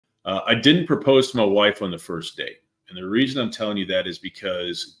I didn't propose to my wife on the first date. And the reason I'm telling you that is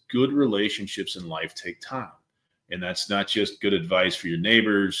because good relationships in life take time. And that's not just good advice for your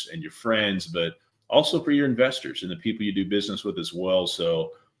neighbors and your friends, but also for your investors and the people you do business with as well.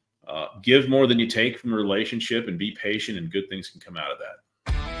 So give more than you take from a relationship and be patient, and good things can come out of that.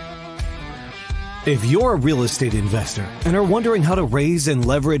 If you're a real estate investor and are wondering how to raise and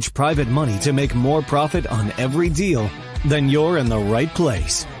leverage private money to make more profit on every deal, then you're in the right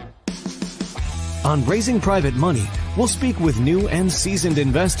place. On Raising Private Money, we'll speak with new and seasoned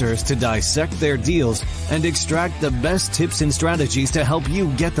investors to dissect their deals and extract the best tips and strategies to help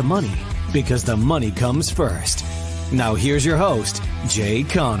you get the money, because the money comes first. Now here's your host, Jay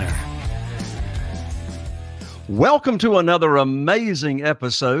Conner. Welcome to another amazing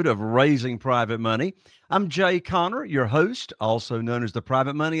episode of Raising Private Money. I'm Jay Conner, your host, also known as the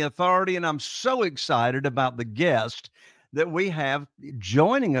Private Money Authority, and I'm so excited about the guest that we have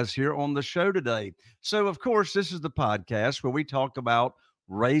joining us here on the show today. So, of course, this is the podcast where we talk about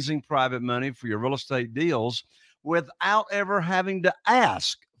raising private money for your real estate deals without ever having to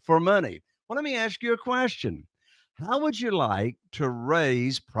ask for money. Well, let me ask you a question. How would you like to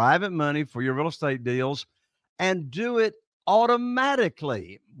raise private money for your real estate deals and do it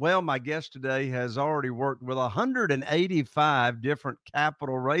automatically? Well, my guest today has already worked with 185 different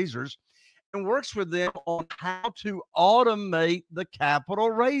capital raisers and works with them on how to automate the capital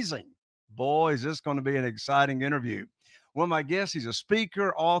raising. Boy, is this going to be an exciting interview. Well, my guest, he's a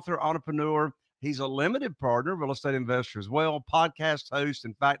speaker, author, entrepreneur. He's a limited partner, real estate investor as well, podcast host.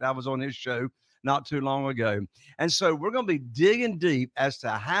 In fact, I was on his show not too long ago. And so we're going to be digging deep as to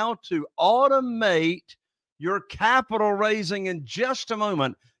how to automate your capital raising in just a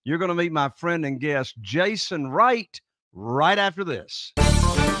moment. You're going to meet my friend and guest, Jason Wright, right after this.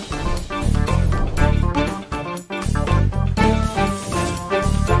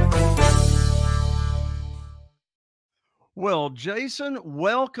 Well, Jason,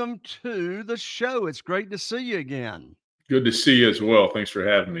 welcome to the show. It's great to see you again. Good to see you as well. Thanks for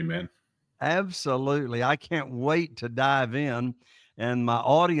having me, man. Absolutely. I can't wait to dive in, and my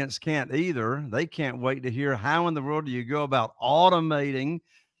audience can't either. They can't wait to hear how in the world do you go about automating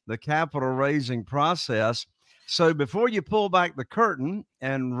the capital raising process. So before you pull back the curtain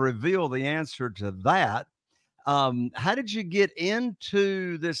and reveal the answer to that, how did you get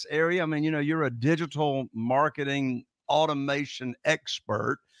into this area? I mean, you're a digital marketing automation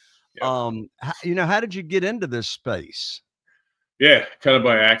expert. Yep. How did you get into this space? Yeah, kind of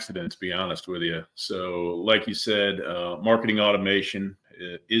by accident, to be honest with you. So like you said, marketing automation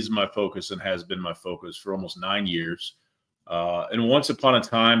is my focus and has been my focus for almost 9 years. And once upon a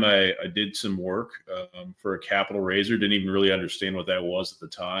time, I did some work for a capital raiser. Didn't even really understand what that was at the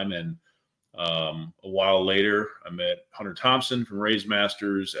time. And a while later, I met Hunter Thompson from Raise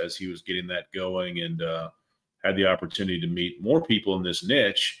Masters as he was getting that going, and had the opportunity to meet more people in this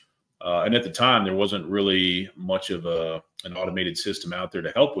niche. And at the time, there wasn't really much of an automated system out there to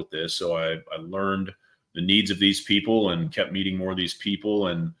help with this. So I learned the needs of these people and kept meeting more of these people,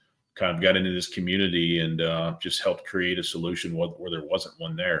 and kind of got into this community and just helped create a solution where there wasn't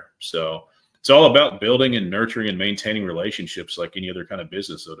one there. So it's all about building and nurturing and maintaining relationships like any other kind of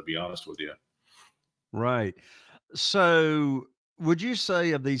business, though, to be honest with you. Right. So would you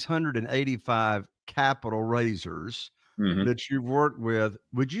say of these 185 capital raisers that you've worked with,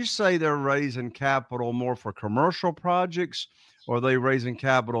 would you say they're raising capital more for commercial projects, or are they raising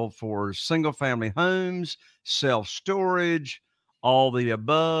capital for single family homes, self-storage, all the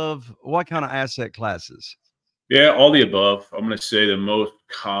above? What kind of asset classes? Yeah, all the above. I'm going to say the most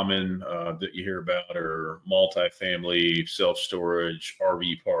common that you hear about are multifamily, self-storage,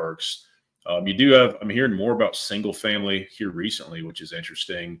 RV parks. I'm hearing more about single family here recently, which is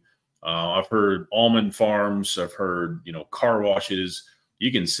interesting. I've heard almond farms. I've heard, car washes.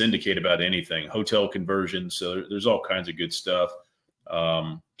 You can syndicate about anything, hotel conversions. So there's all kinds of good stuff.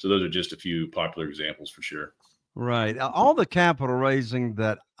 So those are just a few popular examples for sure. Right. All the capital raising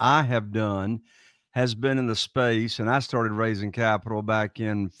that I have done has been in the space, and I started raising capital back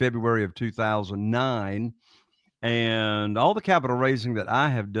in February of 2009. And all the capital raising that I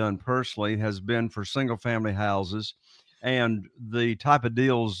have done personally has been for single family houses. And the type of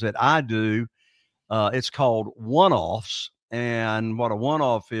deals that I do, it's called one-offs. And what a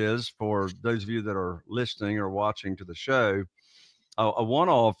one-off is, for those of you that are listening or watching to the show, a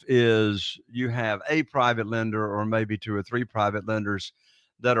one-off is you have a private lender or maybe 2 or 3 private lenders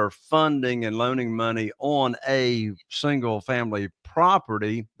that are funding and loaning money on a single family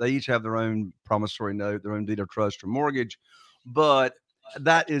property. They each have their own promissory note, their own deed of trust or mortgage, but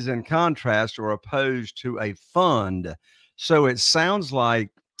that is in contrast or opposed to a fund. So it sounds like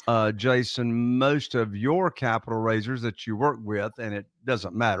Jason, most of your capital raisers that you work with, and it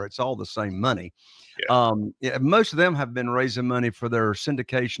doesn't matter, it's all the same money. Yeah. Yeah, most of them have been raising money for their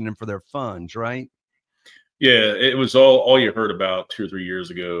syndication and for their funds, right? Yeah, it was all you heard about 2 or 3 years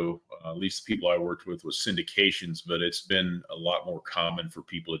ago. At least the people I worked with was syndications, but it's been a lot more common for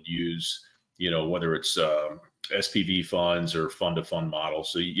people to use, whether it's SPV funds or fund to fund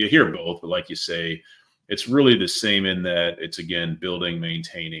models. So you hear both, but like you say, it's really the same in that it's again building,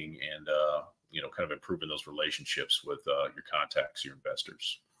 maintaining, and kind of improving those relationships with your contacts, your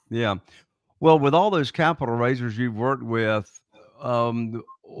investors. Yeah. Well, with all those capital raisers you've worked with,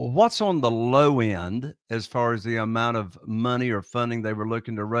 what's on the low end as far as the amount of money or funding they were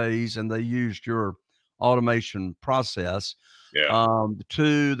looking to raise, and they used your automation process, Yeah.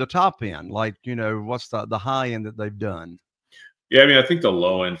 to the top end? Like, what's the high end that they've done? Yeah, I mean, I think the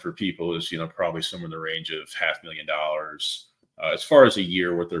low end for people is, probably somewhere in the range of $500,000. As far as a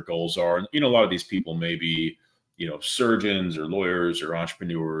year, what their goals are. And, a lot of these people may be, surgeons or lawyers or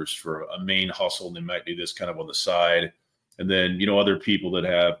entrepreneurs for a main hustle. And they might do this kind of on the side. And then, other people that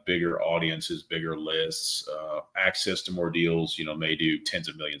have bigger audiences, bigger lists, access to more deals, may do tens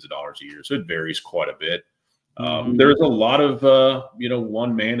of millions of dollars a year. So it varies quite a bit. There's a lot of,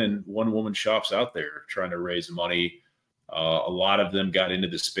 one man and one woman shops out there trying to raise money. A lot of them got into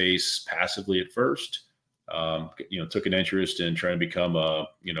the space passively at first, took an interest in trying to become a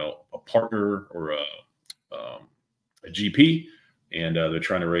partner or a GP, and they're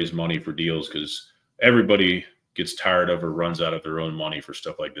trying to raise money for deals because everybody gets tired of or runs out of their own money for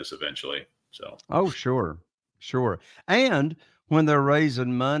stuff like this eventually. So, Oh, sure, sure. And when they're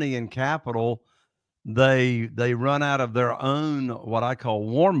raising money and capital, they run out of their own, what I call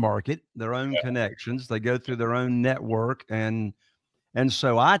warm market, their own yeah, connections. They go through their own network, and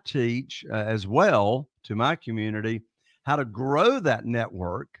so I teach as well to my community how to grow that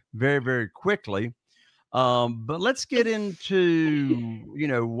network very, very quickly. But let's get into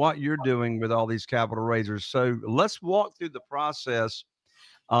what you're doing with all these capital raisers. So let's walk through the process.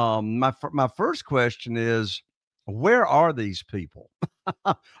 My first question is, where are these people?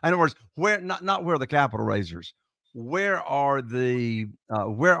 In other words, where, not where are the capital raisers? Where are the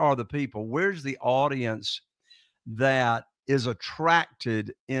people? Where's the audience that is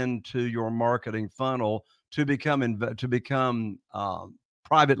attracted into your marketing funnel to become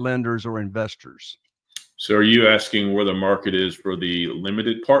private lenders or investors? So are you asking where the market is for the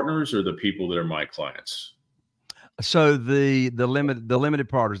limited partners or the people that are my clients? So the limited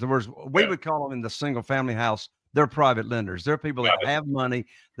partners. In other words, we Yeah, would call them in the single family house. They're private lenders. They're people that got it. have money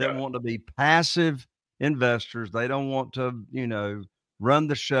that Got it. want to be passive investors. They don't want to, run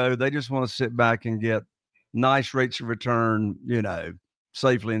the show. They just want to sit back and get nice rates of return,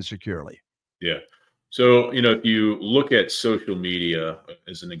 safely and securely. Yeah. So, if you look at social media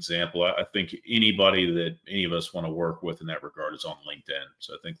as an example, I think anybody that any of us want to work with in that regard is on LinkedIn.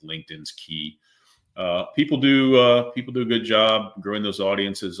 So I think LinkedIn's key. People do a good job growing those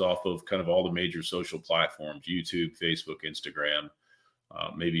audiences off of kind of all the major social platforms: YouTube, Facebook, Instagram,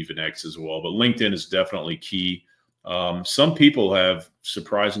 maybe even X as well. But LinkedIn is definitely key. Some people have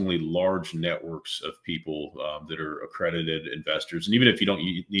surprisingly large networks of people that are accredited investors, and even if you don't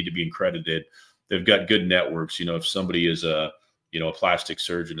need to be accredited, they've got good networks. If somebody is a plastic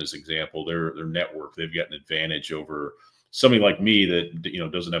surgeon, as example, their network, they've got an advantage over somebody like me that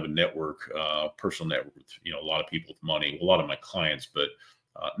doesn't have a network, personal network with a lot of people with money, a lot of my clients, but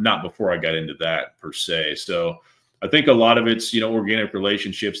not before I got into that per se. So I think a lot of it's organic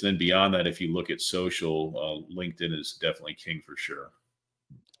relationships. And then beyond that, if you look at social, LinkedIn is definitely king for sure.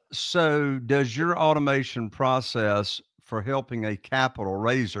 So does your automation process for helping a capital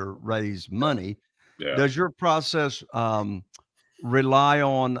raiser raise money, Yeah. does your process rely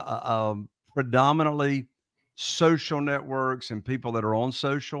on predominantly social networks and people that are on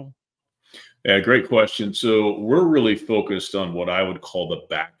social? Yeah, great question. So we're really focused on what I would call the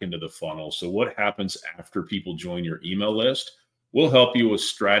back end of the funnel. So what happens after people join your email list? We'll help you with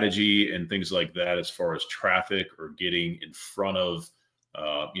strategy and things like that as far as traffic or getting in front of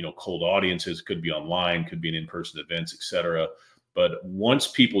cold audiences. Could be online, could be in in-person events, etc. But once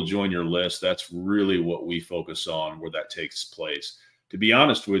people join your list, that's really what we focus on, where that takes place. To be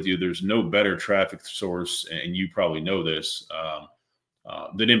honest with you, there's no better traffic source, and you probably know this,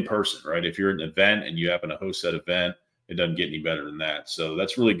 than in person, right? If you're at an event and you happen to host that event, it doesn't get any better than that. So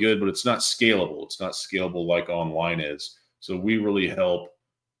that's really good, but it's not scalable. It's not scalable like online is. So we really help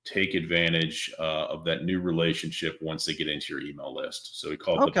take advantage of that new relationship once they get into your email list. So we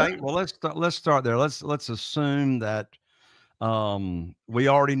call it the Okay, back. well let's start there. Let's assume that We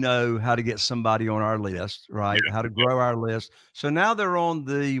already know how to get somebody on our list, right? Yeah. How to grow our list. So now they're on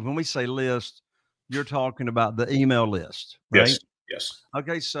when we say list, you're talking about the email list, Yes. right? Yes.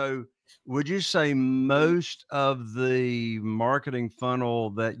 Okay. So would you say most of the marketing funnel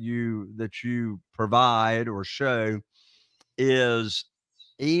that you provide or show is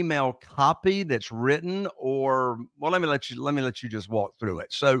email copy that's written, or well, let me let you just walk through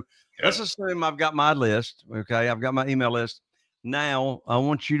it. So Yeah. let's assume I've got my list. Okay, I've got my email list. Now I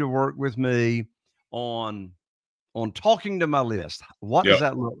want you to work with me on talking to my list. Yep. What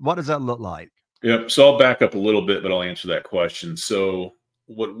does that look like? Yep. So I'll back up a little bit, but I'll answer that question. So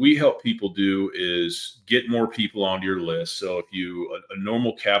what we help people do is get more people onto your list. So if a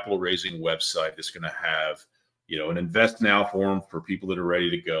normal capital raising website is going to have, an invest now form for people that are ready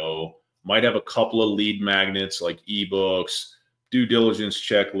to go, might have a couple of lead magnets like ebooks, due diligence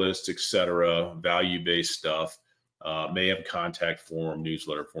checklists, etc., value-based stuff, may have a contact form,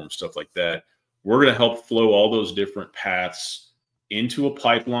 newsletter form, stuff like that. We're going to help flow all those different paths into a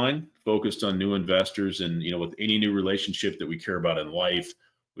pipeline focused on new investors. And, with any new relationship that we care about in life,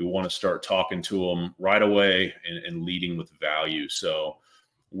 we want to start talking to them right away and leading with value. So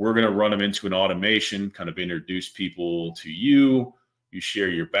we're going to run them into an automation, kind of introduce people to you. You share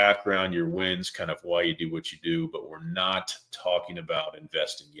your background, your wins, kind of why you do what you do, but we're not talking about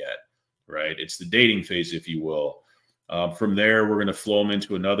investing yet, right? It's the dating phase, if you will. From there, we're going to flow them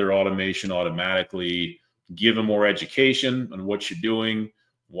into another automation automatically, give them more education on what you're doing,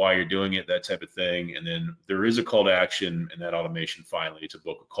 why you're doing it, that type of thing. And then there is a call to action in that automation finally to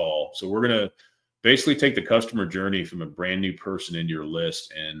book a call. So we're going to basically take the customer journey from a brand new person into your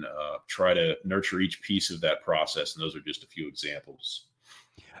list and try to nurture each piece of that process. And those are just a few examples.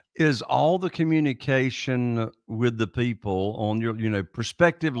 Is all the communication with the people on your,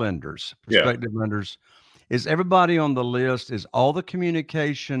 prospective lenders, Yeah. is everybody on the list, is all the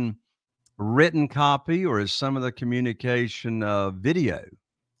communication written copy, or is some of the communication video?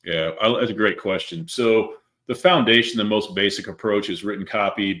 Yeah, that's a great question. So the foundation, the most basic approach is written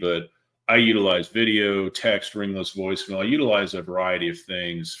copy, but I utilize video, text, ringless voicemail. I utilize a variety of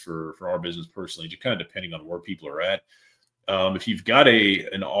things for our business personally, just kind of depending on where people are at. If you've got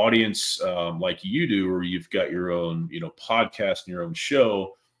an audience like you do, or you've got your own, podcast and your own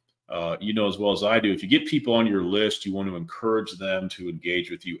show, as well as I do, if you get people on your list, you want to encourage them to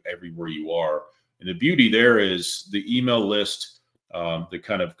engage with you everywhere you are. And the beauty there is the email list that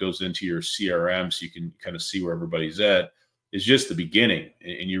kind of goes into your CRM, so you can kind of see where everybody's at, is just the beginning.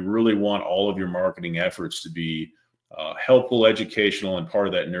 And you really want all of your marketing efforts to be helpful, educational, and part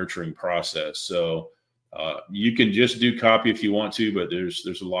of that nurturing process. So you can just do copy if you want to, but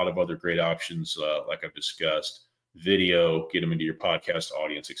there's a lot of other great options, like I've discussed: video, get them into your podcast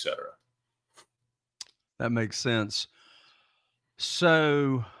audience, etc. That makes sense.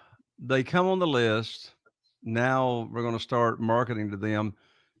 So they come on the list. Now we're going to start marketing to them.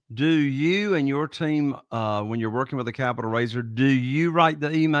 Do you and your team, when you're working with a capital raiser, do you write the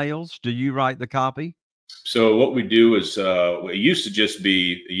emails? Do you write the copy? So what we do is, it used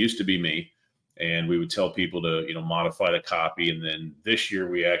to be me, and we would tell people to, modify the copy. And then this year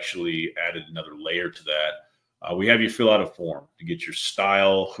we actually added another layer to that. We have you fill out a form to get your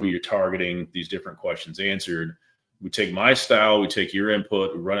style, who you're targeting, these different questions answered. We take my style, we take your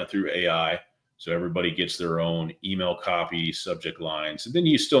input, we run it through AI. So everybody gets their own email copy, subject lines, and then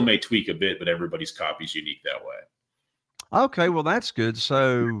you still may tweak a bit, but everybody's copy is unique that way. Okay, well, that's good.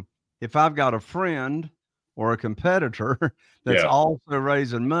 So if I've got a friend or a competitor that's Yeah. also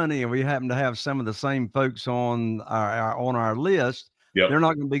raising money, and we happen to have some of the same folks on our list, Yep. they're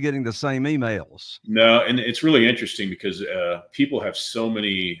not going to be getting the same emails. No, and it's really interesting because people have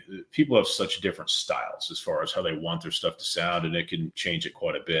such different styles as far as how they want their stuff to sound, and it can change it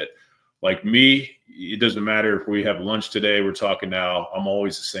quite a bit. Like me, it doesn't matter if we have lunch today, we're talking now, I'm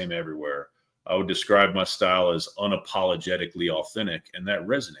always the same everywhere. I would describe my style as unapologetically authentic, and that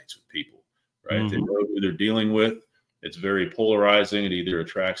resonates with people, right? They know who they're dealing with. It's very polarizing. It either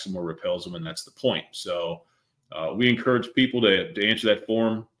attracts them or repels them, and that's the point. So we encourage people to answer that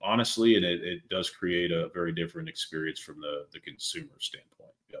form honestly, and it does create a very different experience from the consumer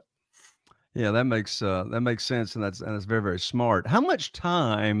standpoint. Yep. Yeah, that makes sense, and that's very, very smart. How much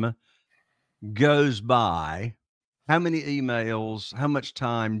time goes by? How many emails? How much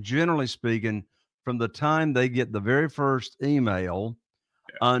time, generally speaking, from the time they get the very first email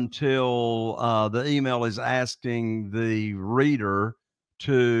until the email is asking the reader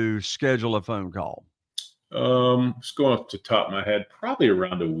to schedule a phone call? Just going off the top of my head, probably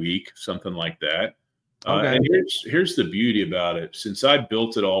around a week, something like that. Okay. And here's the beauty about it. Since I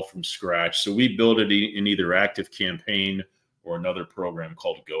built it all from scratch, so we built it in either active campaign or another program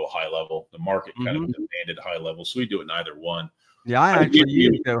called Go High Level. The market kind of demanded high level, so we do it in either one. Yeah, I actually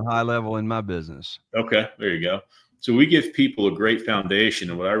use Go High Level in my business. Okay, there you go. So we give people a great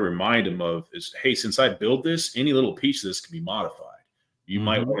foundation, and what I remind them of is, hey, since I build this, any little piece of this can be modified. You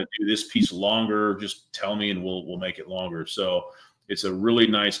might want to do this piece longer. Just tell me, and we'll make it longer. So it's a really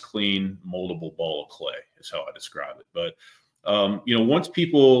nice, clean, moldable ball of clay, is how I describe it. But you know, once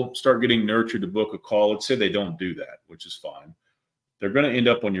people start getting nurtured to book a call, let's say they don't do that, which is fine. They're going to end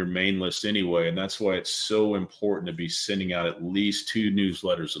up on your main list anyway. And that's why it's so important to be sending out at least 2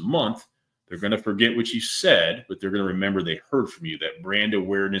 newsletters a month. They're going to forget what you said, but they're going to remember they heard from you. That brand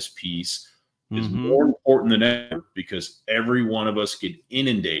awareness piece is more important than ever, because every one of us get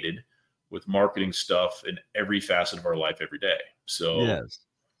inundated with marketing stuff in every facet of our life every day. So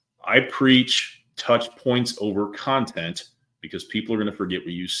I preach touch points over content, because people are going to forget what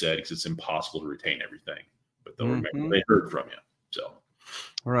you said, because it's impossible to retain everything, but they'll remember they heard from you. So,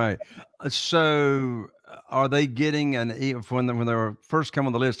 right. So are they getting when they first come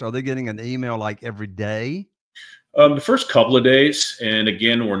on the list, are they getting an email like every day? The first couple of days, and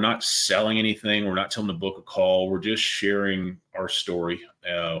again, we're not selling anything. We're not telling them to book a call. We're just sharing our story.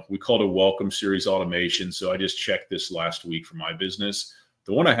 We call it a welcome series automation. So I just checked this last week for my business.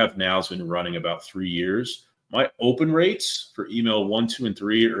 The one I have now has been running about 3 years. My open rates for email 1, 2, and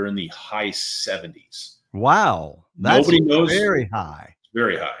 3 are in the high 70s. Wow. That's Nobody knows. Very high.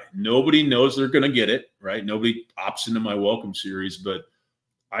 Very high. Nobody knows they're going to get it, right? Nobody opts into my welcome series, but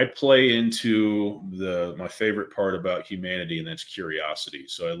I play into my favorite part about humanity, and that's curiosity.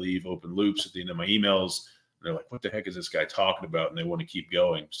 So I leave open loops at the end of my emails. They're like, what the heck is this guy talking about? And they want to keep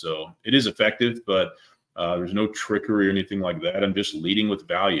going. So it is effective, but there's no trickery or anything like that. I'm just leading with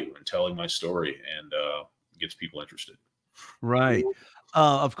value and telling my story, and gets people interested. Right.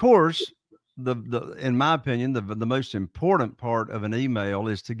 Of course, in my opinion, the most important part of an email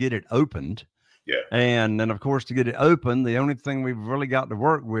is to get it opened. Yeah. And then, of course, to get it open, the only thing we've really got to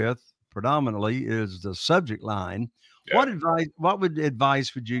work with predominantly is the subject line. Yeah. What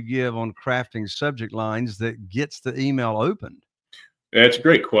advice would you give on crafting subject lines that gets the email opened? Yeah, it's a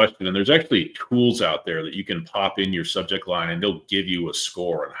great question. And there's actually tools out there that you can pop in your subject line, and they'll give you a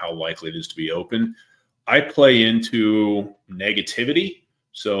score on how likely it is to be open. I play into negativity.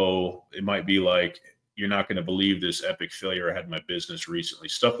 So it might be like, you're not going to believe this epic failure I had in my business recently.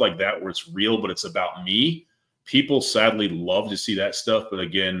 Stuff like that, where it's real, but it's about me. People sadly love to see that stuff. But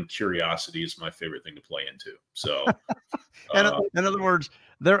again, curiosity is my favorite thing to play into. So in other words,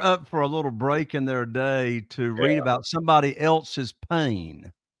 they're up for a little break in their day to read about somebody else's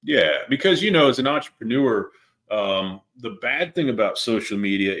pain. Yeah, because, you know, as an entrepreneur, the bad thing about social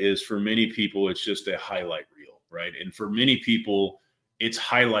media is, for many people, it's just a highlight reel, right? And for many people, it's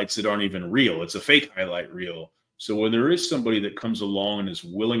highlights that aren't even real. It's a fake highlight reel. So when there is somebody that comes along and is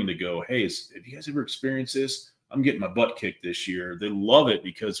willing to go, hey, have you guys ever experienced this? I'm getting my butt kicked this year. They love it,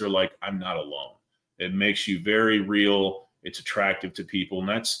 because they're like, I'm not alone. It makes you very real. It's attractive to people. And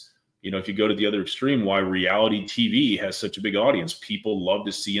that's, you know, if you go to the other extreme, why reality TV has such a big audience. People love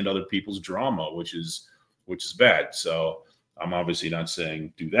to see in other people's drama, which is bad. So I'm obviously not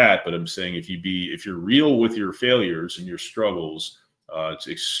saying do that, but I'm saying if you're real with your failures and your struggles, it's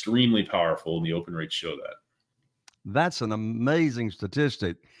extremely powerful, and the open rates show that. That's an amazing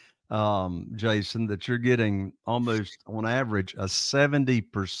statistic, Jason, that you're getting almost on average a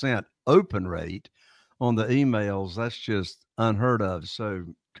 70% open rate on the emails. That's just unheard of. So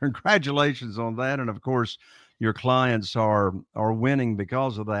congratulations on that. And of course, your clients are winning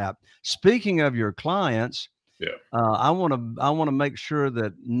because of that. Speaking of your clients, I want to make sure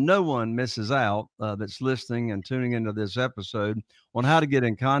that no one misses out that's listening and tuning into this episode on how to get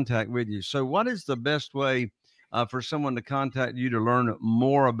in contact with you. So what is the best way for someone to contact you to learn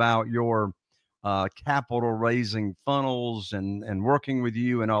more about your capital raising funnels and working with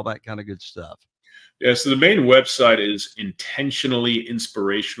you and all that kind of good stuff? Yeah, so the main website is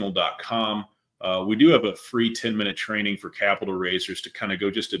intentionallyinspirational.com. We do have a free 10-minute training for capital raisers to kind of go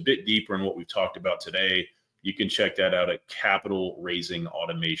just a bit deeper in what we've talked about today. You can check that out at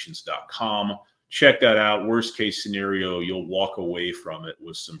capitalraisingautomations.com. Check that out. Worst case scenario, you'll walk away from it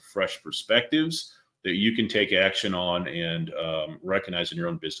with some fresh perspectives that you can take action on and recognize in your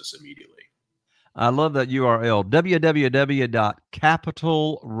own business immediately. I love that URL,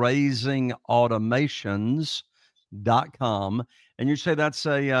 www.capitalraisingautomations.com. And you say that's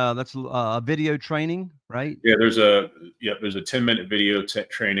a video training, right? Yeah, there's a 10-minute video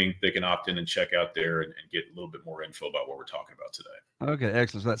training they can opt in and check out there and get a little bit more info about what we're talking about today. Okay,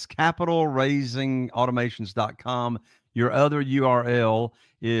 excellent. So that's capitalraisingautomations.com. Your other URL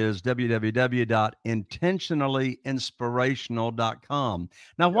is www.intentionallyinspirational.com.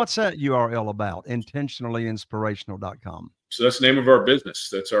 Now, Yep. what's that URL about? Intentionallyinspirational.com. So that's the name of our business.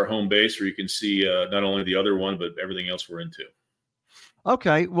 That's our home base where you can see not only the other one, but everything else we're into.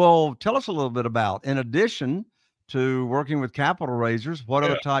 Okay. Well, tell us a little bit about, in addition to working with capital raisers, what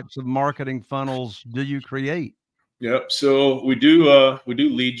other Yeah. types of marketing funnels do you create? Yep. So we do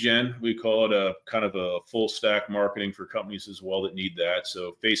lead gen. We call it a kind of a full stack marketing for companies as well that need that.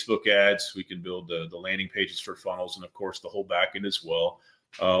 So Facebook ads, we can build the landing pages for funnels, and of course the whole back end as well.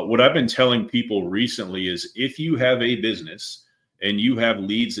 What I've been telling people recently is if you have a business and you have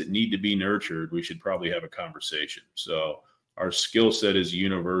leads that need to be nurtured, we should probably have a conversation. So our skill set is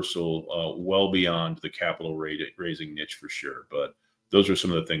universal, well beyond the capital raising niche for sure. But those are some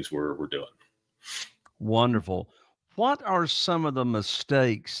of the things we're doing. Wonderful. What are some of the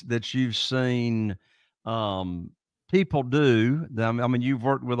mistakes that you've seen um, people do? I mean, you've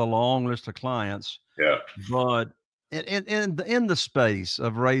worked with a long list of clients, Yeah. but in the space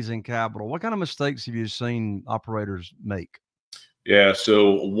of raising capital, what kind of mistakes have you seen operators make? Yeah.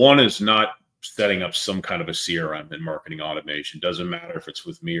 So one is not setting up some kind of a CRM in marketing automation. Doesn't matter if it's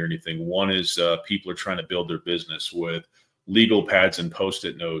with me or anything. One is people are trying to build their business with legal pads and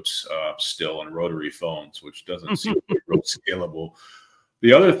post-it notes still on rotary phones, which doesn't seem real scalable.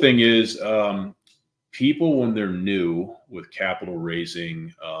 The other thing is people, when they're new with capital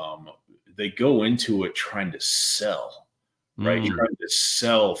raising, they go into it trying to sell, right? Trying to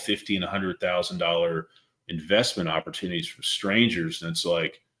sell $50,000 and $100,000 investment opportunities for strangers. And it's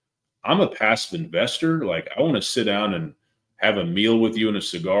like, I'm a passive investor. Like, I want to sit down and have a meal with you and a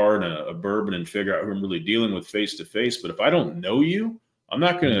cigar and a bourbon and figure out who I'm really dealing with face to face. But if I don't know you, I'm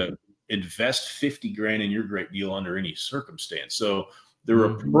not going to invest 50 grand in your great deal under any circumstance. So their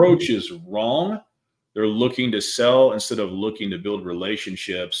approach is wrong. They're looking to sell instead of looking to build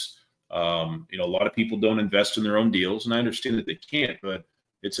relationships. You know, a lot of people don't invest in their own deals, and I understand that they can't, but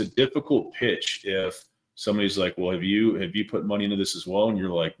it's a difficult pitch if somebody's like, well, have you put money into this as well? And you're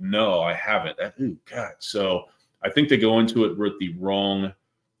like, no, I haven't. Oh God. So I think they go into it with the wrong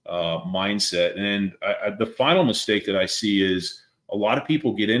mindset. And the final mistake that I see is a lot of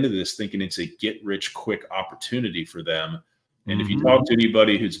people get into this thinking it's a get rich quick opportunity for them. And if you talk to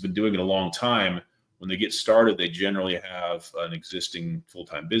anybody who's been doing it a long time, when they get started, they generally have an existing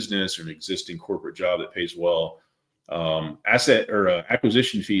full-time business or an existing corporate job that pays well. Asset or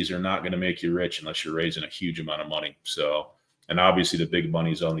acquisition fees are not going to make you rich unless you're raising a huge amount of money. So, and obviously the big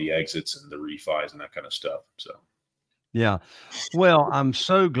money's on the exits and the refis and that kind of stuff. So, yeah. Well, I'm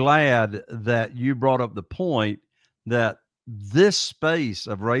so glad that you brought up the point that this space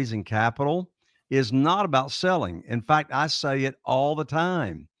of raising capital is not about selling. In fact, I say it all the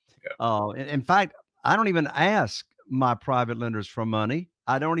time. yeah. In fact, I don't even ask my private lenders for money.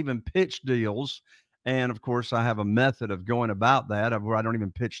 I don't even pitch deals. And of course, I have a method of going about that where I don't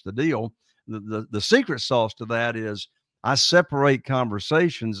even pitch the deal. The secret sauce to that is I separate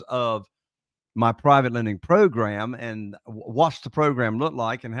conversations of my private lending program and what's the program look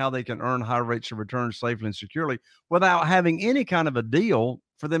like and how they can earn high rates of return safely and securely without having any kind of a deal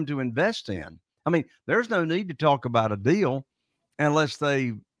for them to invest in. I mean, there's no need to talk about a deal unless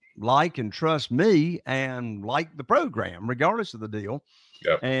they like and trust me and like the program, regardless of the deal.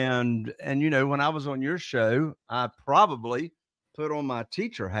 Yep. And you know, when I was on your show, I probably put on my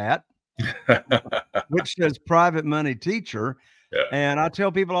teacher hat, which says private money teacher. Yeah. And I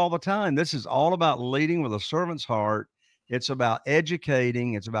tell people all the time, this is all about leading with a servant's heart. It's about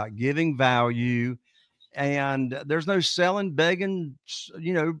educating. It's about giving value. And there's no selling, begging,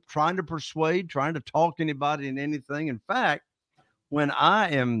 you know, trying to persuade, trying to talk to anybody in anything. In fact, when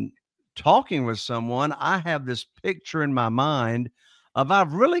I am talking with someone, I have this picture in my mind of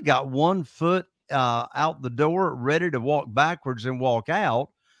I've really got one foot out the door, ready to walk backwards and walk out.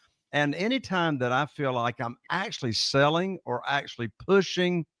 And anytime that I feel like I'm actually selling or actually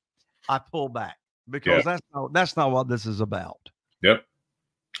pushing, I pull back because that's not what this is about. Yep.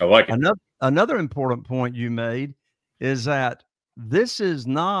 I like it. Another important point you made is that this is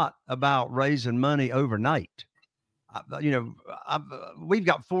not about raising money overnight. You know,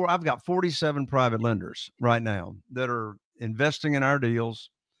 I've got 47 private lenders right now that are investing in our deals,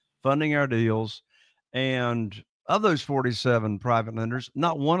 funding our deals. And of those 47 private lenders,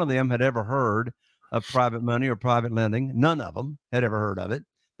 not one of them had ever heard of private money or private lending. None of them had ever heard of it.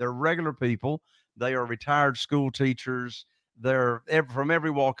 They're regular people. They are retired school teachers. They're from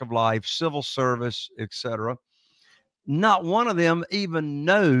every walk of life, civil service, etc. Not one of them even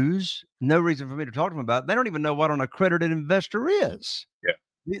knows, no reason for me to talk to them about it. They don't even know what an accredited investor is.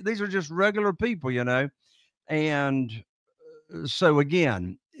 Yeah. These are just regular people, you know. And so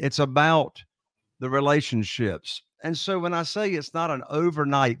again, it's about the relationships. And so when I say it's not an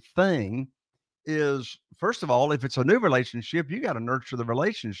overnight thing, is first of all, if it's a new relationship, you got to nurture the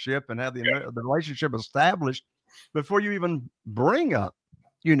relationship and have the relationship established before you even bring up,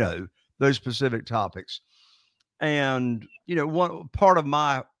 those specific topics. And, one part of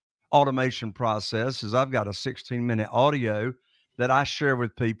my automation process is I've got a 16-minute audio that I share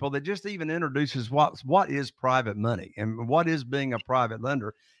with people that just even introduces what is private money and what is being a private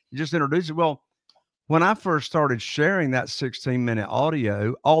lender. You just introduce it. Well, when I first started sharing that 16-minute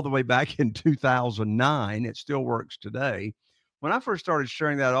audio all the way back in 2009, it still works today. When I first started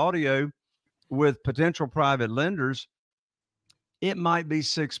sharing that audio with potential private lenders, it might be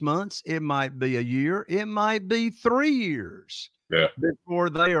 6 months, it might be a year, it might be 3 years before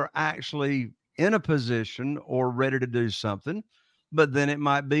they are actually in a position or ready to do something. But then it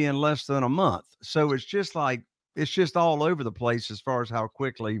might be in less than a month. So it's just all over the place as far as how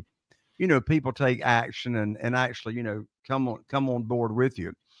quickly, people take action and actually, come on board with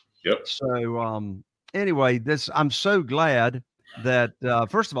you. Yep. So anyway, I'm so glad that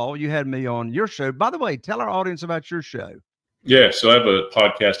first of all, you had me on your show. By the way, tell our audience about your show. Yeah, so I have a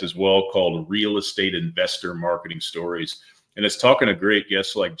podcast as well called Real Estate Investor Marketing Stories. And it's talking to great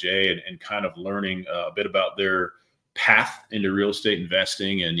guests like Jay and kind of learning a bit about their path into real estate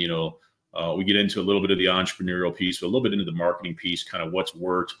investing. And, we get into a little bit of the entrepreneurial piece, but a little bit into the marketing piece, kind of what's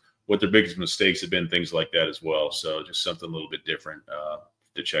worked, what their biggest mistakes have been, things like that as well. So just something a little bit different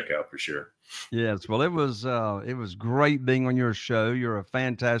to check out for sure. Yes. Well, it was great being on your show. You're a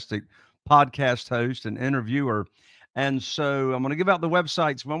fantastic podcast host and interviewer. And so I'm going to give out the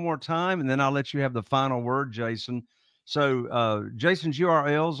websites one more time, and then I'll let you have the final word, Jason. So Jason's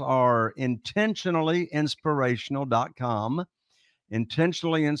URLs are intentionallyinspirational.com,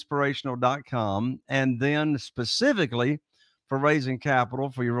 intentionallyinspirational.com, and then specifically for raising capital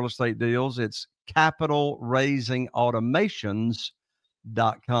for your real estate deals, it's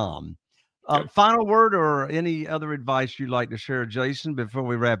capitalraisingautomations.com. Final word or any other advice you'd like to share, Jason, before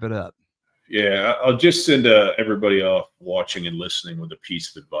we wrap it up? Yeah, I'll just send everybody off watching and listening with a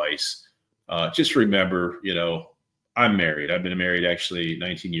piece of advice. Just remember, I'm married. I've been married actually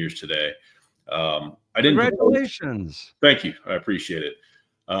 19 years today. Congratulations. Thank you. I appreciate it.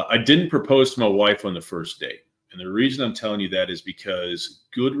 I didn't propose to my wife on the first date. And the reason I'm telling you that is because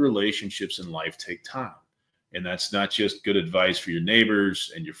good relationships in life take time. And that's not just good advice for your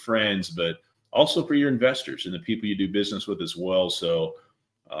neighbors and your friends, but also for your investors and the people you do business with as well. So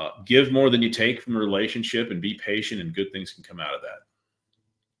give more than you take from a relationship and be patient, and good things can come out of that.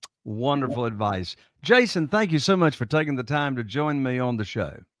 Wonderful advice. Jason, thank you so much for taking the time to join me on the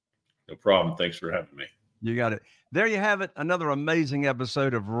show. No problem. Thanks for having me. You got it. There you have it. Another amazing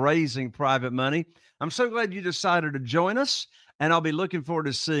episode of Raising Private Money. I'm so glad you decided to join us, and I'll be looking forward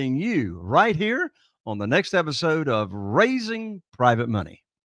to seeing you right here on the next episode of Raising Private Money.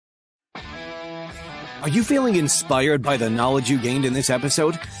 Are you feeling inspired by the knowledge you gained in this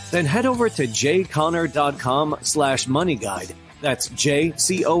episode? Then head over to jconner.com/moneyguide. That's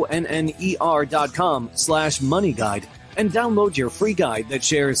jconner.com/moneyguide and download your free guide that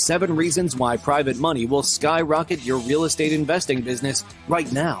shares 7 reasons why private money will skyrocket your real estate investing business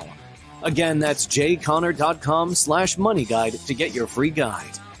right now. Again, that's jconner.com/moneyguide to get your free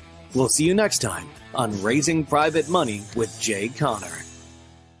guide. We'll see you next time on Raising Private Money with Jay Conner.